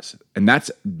because. And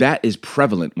that is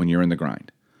prevalent when you're in the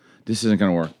grind. This isn't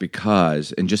going to work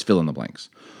because, and just fill in the blanks.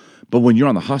 But when you're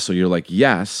on the hustle, you're like,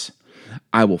 yes,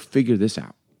 I will figure this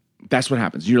out. That's what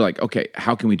happens. You're like, okay,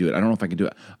 how can we do it? I don't know if I can do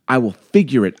it. I will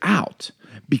figure it out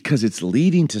because it's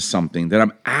leading to something that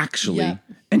I'm actually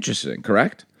interested in,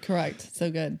 correct? Correct.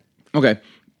 So good. Okay.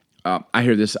 I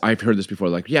hear this. I've heard this before.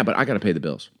 Like, yeah, but I got to pay the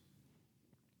bills.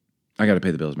 I got to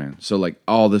pay the bills, man. So like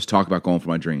all this talk about going for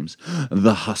my dreams,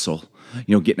 the hustle,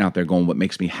 getting out there, going what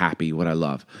makes me happy, what I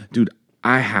love. Dude,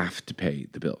 I have to pay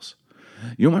the bills.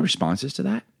 You know what my response is to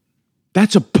that?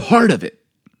 That's a part of it.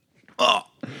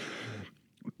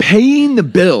 Paying the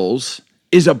bills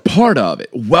is a part of it.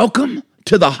 Welcome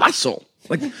to the hustle.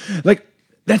 Like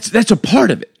That's a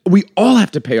part of it. We all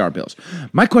have to pay our bills.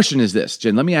 My question is this,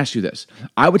 Jen, let me ask you this.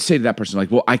 I would say to that person,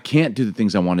 like, well, I can't do the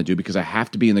things I want to do because I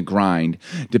have to be in the grind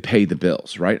to pay the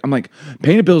bills, right? I'm like,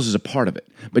 paying the bills is a part of it,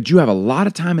 but you have a lot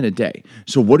of time in a day.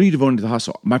 So what are you devoting to the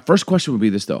hustle? My first question would be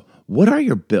this, though. What are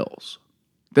your bills?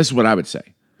 This is what I would say.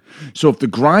 So if the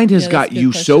grind has Yeah, that's got a good you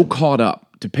question. so caught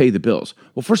up to pay the bills,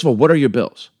 well, first of all, what are your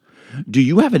bills? Do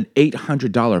you have an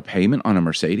 $800 payment on a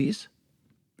Mercedes?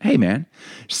 Hey man,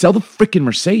 sell the freaking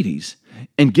Mercedes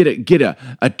and get a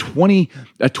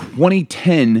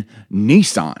 2010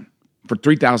 Nissan for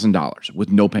 $3,000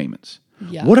 with no payments.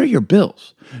 Yeah. What are your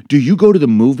bills? Do you go to the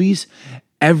movies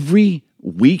every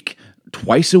week,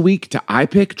 twice a week to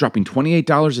iPick, dropping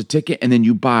 $28 a ticket, and then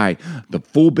you buy the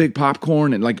full big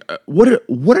popcorn and like what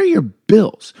are your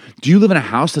bills? Do you live in a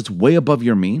house that's way above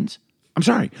your means? I'm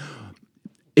sorry.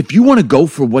 If you want to go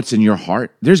for what's in your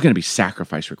heart, there's going to be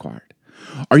sacrifice required.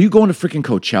 Are you going to freaking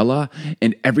Coachella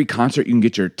and every concert you can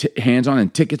get your hands on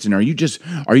and tickets? And are you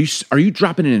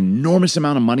dropping an enormous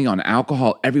amount of money on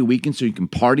alcohol every weekend so you can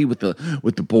party with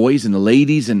the boys and the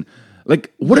ladies? And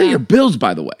like, what are your bills,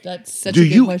 by the way? That's such Do a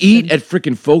good you question. eat at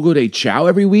freaking Fogo de Chao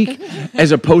every week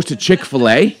as opposed to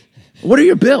Chick-fil-A? What are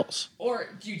your bills? Or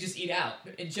do you just eat out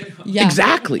in general? Yeah.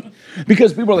 Exactly.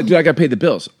 Because people are like, dude, I got to pay the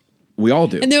bills. We all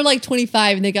do. And they're like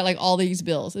 25 and they got like all these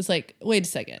bills. It's like, wait a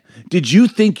second. Did you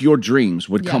think your dreams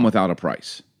would come Yeah. without a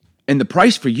price? And the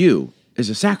price for you is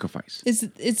a sacrifice.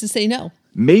 It's to say no.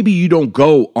 Maybe you don't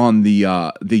go on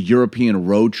the European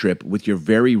road trip with your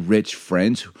very rich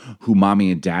friends who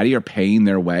mommy and daddy are paying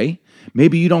their way.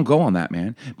 Maybe you don't go on that,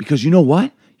 man, because you know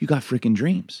what? You got freaking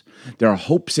dreams. There are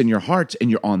hopes in your hearts and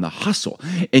you're on the hustle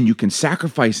and you can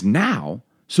sacrifice now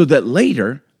so that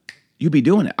later you be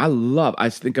doing it. I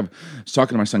was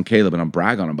talking to my son Caleb and I'm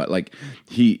bragging on him, but like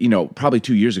he, probably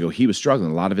 2 years ago, he was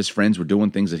struggling. A lot of his friends were doing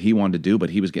things that he wanted to do,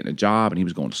 but he was getting a job and he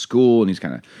was going to school and he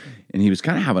was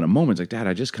kind of having a moment. He's like, Dad,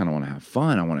 I just kind of want to have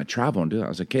fun. I want to travel and do that. I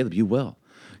was like, Caleb, you will.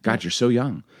 God, you're so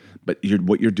young. But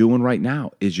what you're doing right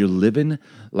now is you're living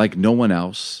like no one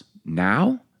else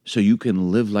now so you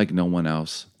can live like no one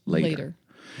else later.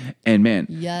 And man,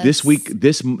 Yes. this week,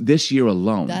 this year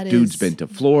alone, That dude's is- been to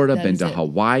Florida, that been is to it.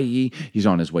 Hawaii. He's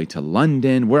on his way to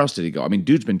London. Where else did he go? I mean,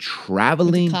 dude's been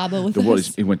traveling Cabo with the world.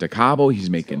 us. He went to Cabo. He's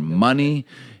making money.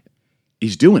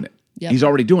 He's doing it. Yep. He's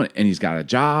already doing it. And he's got a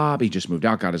job. He just moved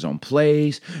out, got his own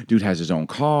place. Dude has his own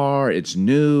car. It's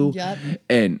new. Yep.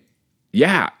 And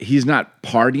yeah, he's not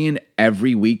partying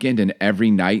every weekend and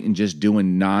every night and just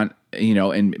doing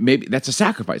and maybe that's a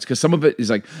sacrifice because some of it is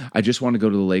like, I just want to go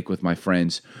to the lake with my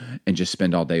friends and just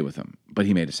spend all day with them. But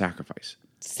he made a sacrifice.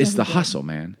 It's the hustle,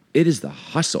 man. It is the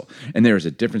hustle. And there is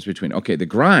a difference between, the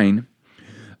grind,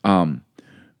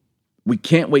 we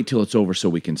can't wait till it's over so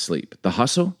we can sleep. The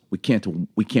hustle, we can't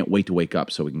wait to wake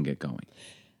up so we can get going.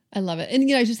 I love it. And,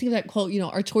 I just think of that quote,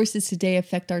 our choices today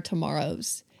affect our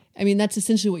tomorrows. I mean, that's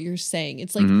essentially what you're saying.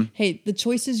 It's like, hey, the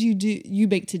choices you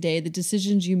make today, the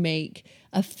decisions you make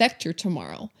affect your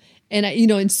tomorrow. And,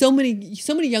 and so many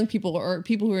young people or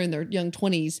people who are in their young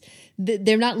 20s,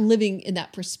 they're not living in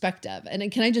that perspective.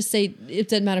 And can I just say, it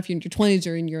doesn't matter if you're in your 20s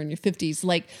or you're in your 50s,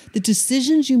 like the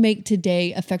decisions you make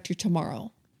today affect your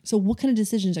tomorrow. So what kind of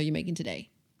decisions are you making today?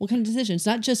 What kind of decisions?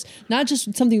 Not just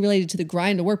something related to the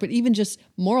grind of work, but even just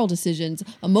moral decisions,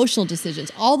 emotional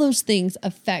decisions. All those things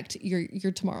affect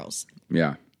your tomorrows.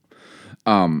 Yeah.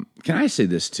 Can I say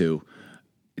this too?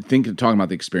 Talking about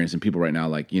the experience and people right now,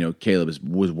 like, Caleb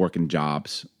was working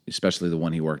jobs, especially the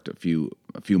one he worked a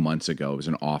few months ago. It was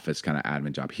an office kind of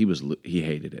admin job. He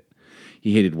hated it.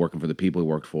 He hated working for the people he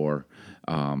worked for.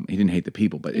 He didn't hate the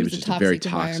people, but it was just a very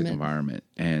toxic environment.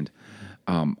 And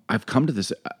I've come to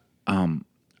this.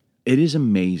 It is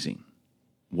amazing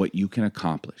what you can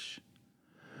accomplish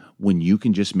when you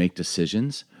can just make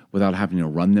decisions without having to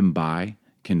run them by,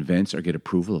 convince, or get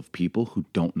approval of people who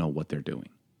don't know what they're doing.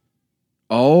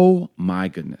 Oh my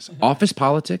goodness. Office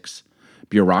politics,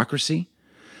 bureaucracy.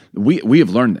 We have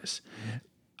learned this.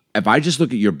 If I just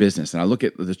look at your business and I look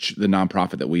at the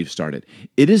nonprofit that we've started,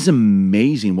 it is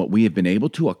amazing what we have been able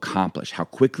to accomplish, how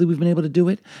quickly we've been able to do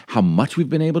it, how much we've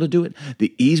been able to do it,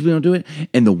 the ease we've been able to do it.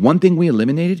 And the one thing we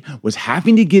eliminated was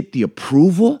having to get the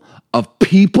approval of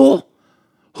people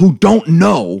who don't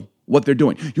know what they're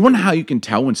doing. You want to know how you can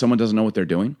tell when someone doesn't know what they're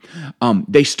doing?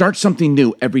 They start something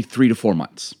new every 3 to 4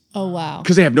 months. Oh, wow.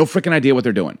 Because they have no freaking idea what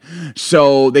they're doing.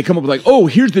 So they come up with like, oh,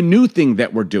 here's the new thing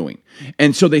that we're doing.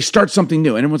 And so they start something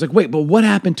new. And everyone's like, wait, but what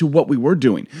happened to what we were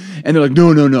doing? And they're like,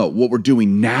 no, what we're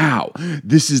doing now.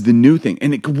 This is the new thing.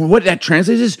 And what that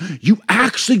translates is you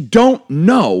actually don't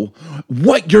know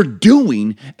what you're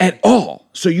doing at all.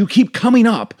 So you keep coming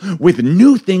up with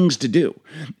new things to do.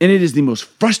 And it is the most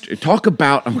frustrating. Talk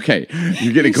about, okay,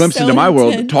 you get a glimpse so into my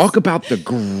world. intense. Talk about the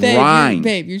grind.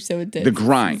 Babe, you're so intense. The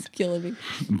grind. It's killing me.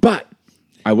 But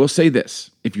I will say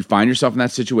this. If you find yourself in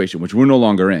that situation, which we're no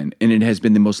longer in, and it has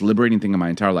been the most liberating thing in my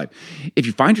entire life, if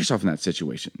you find yourself in that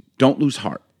situation, don't lose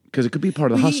heart because it could be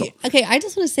part of the hustle. Okay, I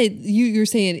just want to say you're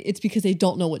saying it's because they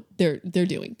don't know what they're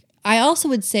doing. I also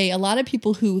would say a lot of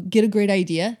people who get a great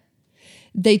idea,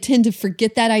 they tend to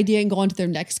forget that idea and go on to their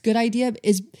next good idea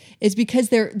is because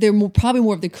they're probably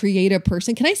more of the creative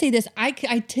person. Can I say this? I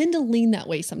tend to lean that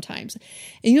way sometimes.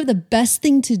 And you know the best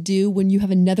thing to do when you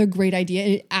have another great idea,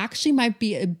 and it actually might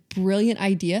be a brilliant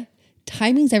idea,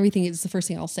 timing's everything is the first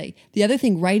thing I'll say. The other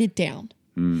thing, write it down.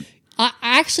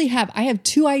 I have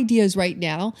 2 ideas right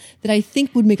now that I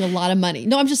think would make a lot of money.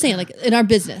 No, I'm just saying, like in our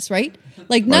business, right?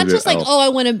 Like not just like, I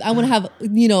want to have,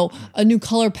 a new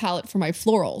color palette for my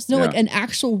florals. No, like an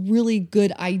actual really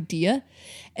good idea.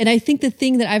 And I think the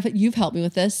thing that you've helped me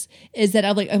with this is that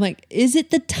I'm like, is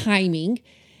it the timing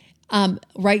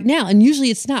right now? And usually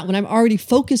it's not. When I'm already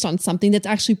focused on something that's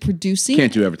actually producing.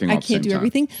 Can't do everything. I can't do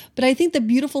everything. But I think the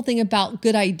beautiful thing about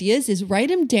good ideas is write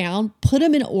them down, put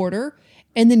them in order,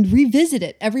 and then revisit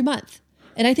it every month.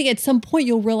 And I think at some point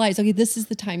you'll realize, okay, this is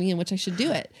the timing in which I should do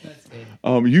it. That's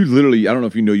good. You literally, I don't know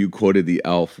if you know, you quoted the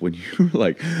elf when you were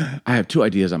like, I have 2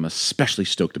 ideas I'm especially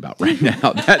stoked about right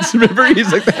now. Remember,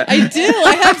 he's like that. I do.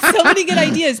 I have so many good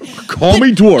ideas. Call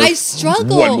me dwarf. I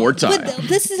struggle. One more time. But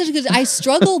this is such a good, I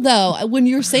struggle though, when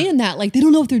you're saying that, like they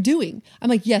don't know what they're doing. I'm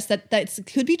like, yes, that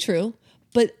could be true.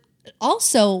 But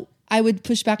also, I would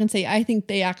push back and say, I think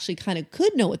they actually kind of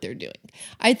could know what they're doing.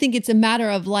 I think it's a matter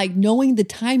of like knowing the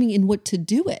timing and what to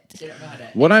do it. They don't know how to.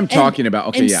 What I'm talking about,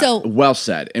 okay, and yeah, so- well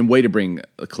said, and way to bring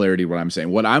clarity to what I'm saying.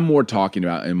 What I'm more talking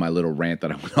about in my little rant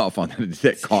that I went off on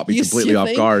that caught me You completely off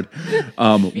silly. guard.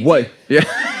 What? Yeah.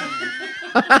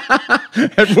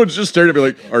 Everyone's just staring at me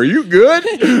like, "Are you good?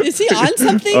 Is he on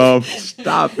something?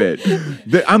 Stop it!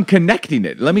 I'm connecting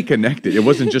it. Let me connect it. It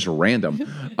wasn't just random."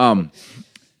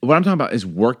 What I'm talking about is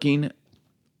working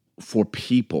for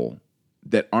people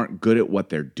that aren't good at what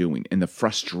they're doing and the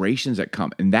frustrations that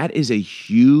come. And that is a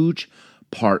huge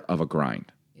part of a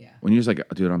grind. Yeah. When you're just like,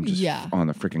 dude, I'm just Yeah. on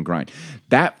the freaking grind.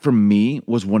 That for me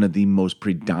was one of the most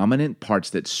predominant parts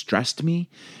that stressed me,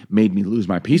 made me lose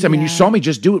my peace. I mean, you Yeah. saw me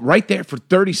just do it right there for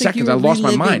 30 like seconds. you I were lost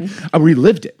my mind. reliving. I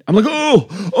relived it. I'm like,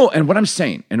 oh. And what I'm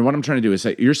saying, and what I'm trying to do is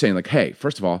say, you're saying like, hey,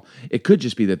 first of all, it could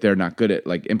just be that they're not good at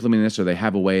like implementing this or they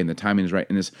have a way and the timing is right.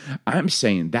 And this, I'm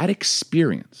saying that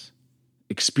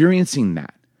experiencing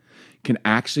that can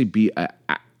actually be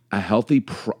a healthy,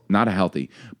 not a healthy,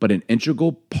 but an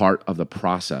integral part of the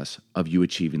process of you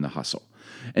achieving the hustle.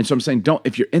 And so I'm saying,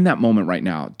 if you're in that moment right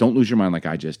now, don't lose your mind like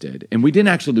I just did. And we didn't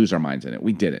actually lose our minds in it.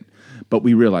 We didn't. But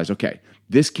we realized, okay,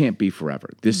 this can't be forever.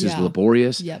 This is Yeah.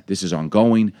 laborious. Yep. This is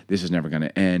ongoing. This is never going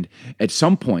to end. At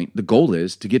some point, the goal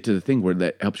is to get to the thing where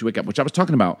that helps you wake up, which I was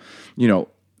talking about,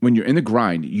 when you're in the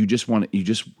grind, you just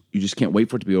can't wait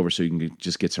for it to be over so you can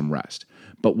just get some rest.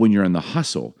 But when you're in the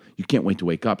hustle, you can't wait to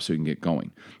wake up so you can get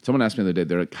going. Someone asked me the other day,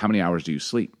 they're like, how many hours do you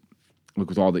sleep? Like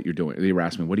with all that you're doing. They were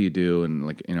asking me, what do you do? And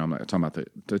like, I'm talking about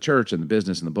the church and the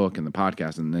business and the book and the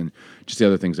podcast and then just the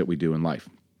other things that we do in life.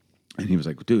 And he was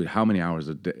like, dude, how many hours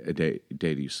a day do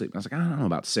you sleep? And I was like, I don't know,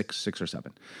 about six or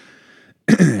seven.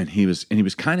 And he was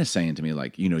kind of saying to me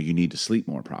like, you need to sleep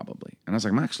more probably. And I was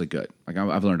like, I'm actually good. Like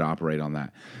I've learned to operate on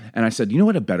that. And I said, you know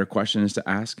what a better question is to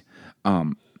ask?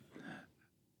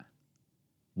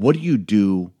 What do you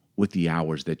do with the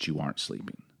hours that you aren't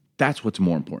sleeping? That's what's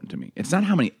more important to me. It's not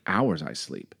how many hours I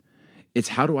sleep. It's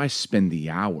how do I spend the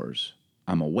hours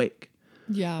I'm awake?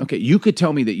 Yeah. Okay, you could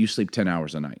tell me that you sleep 10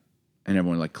 hours a night and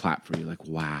everyone like clap for you like,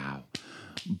 wow.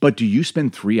 But do you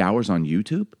spend 3 hours on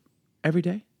YouTube every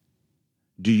day?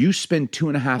 Do you spend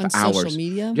 2.5 On hours? social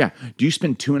media? Yeah. Do you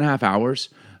spend 2.5 hours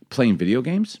playing video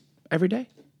games every day?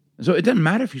 So it doesn't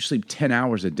matter if you sleep 10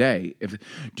 hours a day.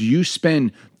 Do you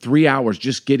spend 3 hours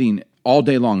just getting all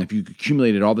day long, if you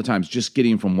accumulate it all the times, just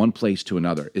getting from one place to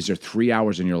another? Is there 3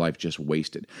 hours in your life just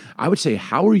wasted? I would say,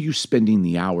 how are you spending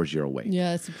the hours you're awake?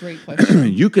 Yeah, that's a great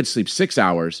question. You could sleep 6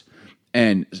 hours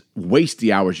and waste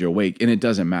the hours you're awake, and it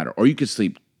doesn't matter. Or you could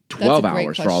sleep 12 That's a great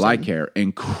hours for all I question. care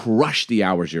and crush the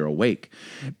hours you're awake.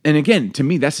 And again, to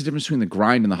me, that's the difference between the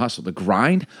grind and the hustle. The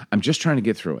grind, I'm just trying to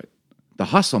get through it. The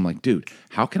hustle, I'm like, dude,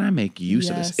 how can I make use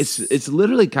of this? Yes. It's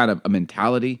literally kind of a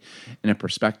mentality and a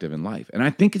perspective in life. And I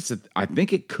think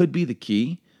it could be the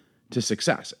key to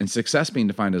success. And success being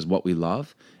defined as what we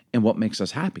love and what makes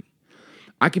us happy.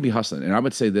 I could be hustling. And I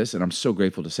would say this, and I'm so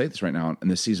grateful to say this right now in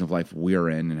the season of life we're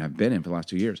in and have been in for the last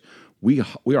 2 years. We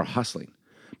are hustling.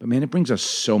 But man, it brings us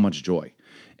so much joy.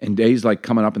 And days like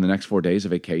coming up in the next 4 days of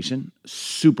vacation,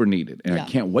 super needed. And I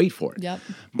can't wait for it. Yep.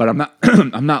 But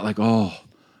I'm not like, oh,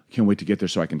 can't wait to get there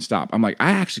so I can stop. I'm like,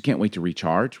 I actually can't wait to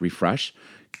recharge, refresh.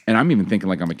 And I'm even thinking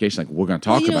like on vacation, like we're going to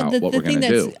talk about what we're going to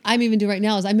do. I'm even doing right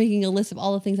now is I'm making a list of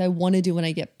all the things I want to do when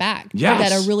I get back. Yes.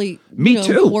 That are really Me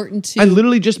too. important to. I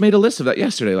literally just made a list of that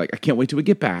yesterday. Like, I can't wait till we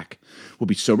get back. We'll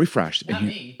be so refreshed. Not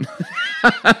me.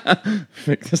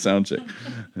 Make the sound check.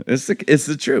 It's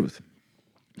the truth.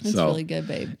 That's really good,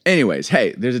 babe. Anyways,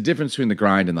 hey, there's a difference between the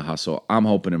grind and the hustle. I'm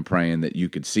hoping and praying that you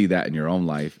could see that in your own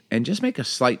life and just make a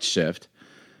slight shift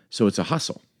so it's a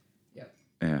hustle. Yep.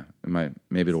 Yeah,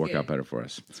 maybe it'll work good. out better for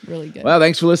us. It's really good. Well,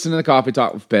 thanks for listening to the Coffee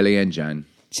Talk with Billy and Jen.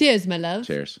 Cheers, my love.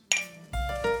 Cheers.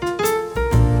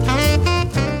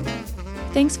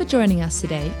 Thanks for joining us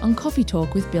today on Coffee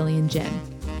Talk with Billy and Jen.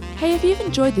 Hey, if you've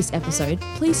enjoyed this episode,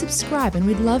 please subscribe and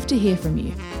we'd love to hear from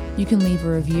you. You can leave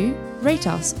a review, rate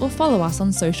us, or follow us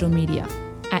on social media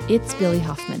at It's Billy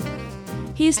Huffman.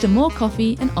 Here's to more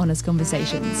coffee and honest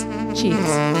conversations.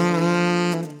 Cheers.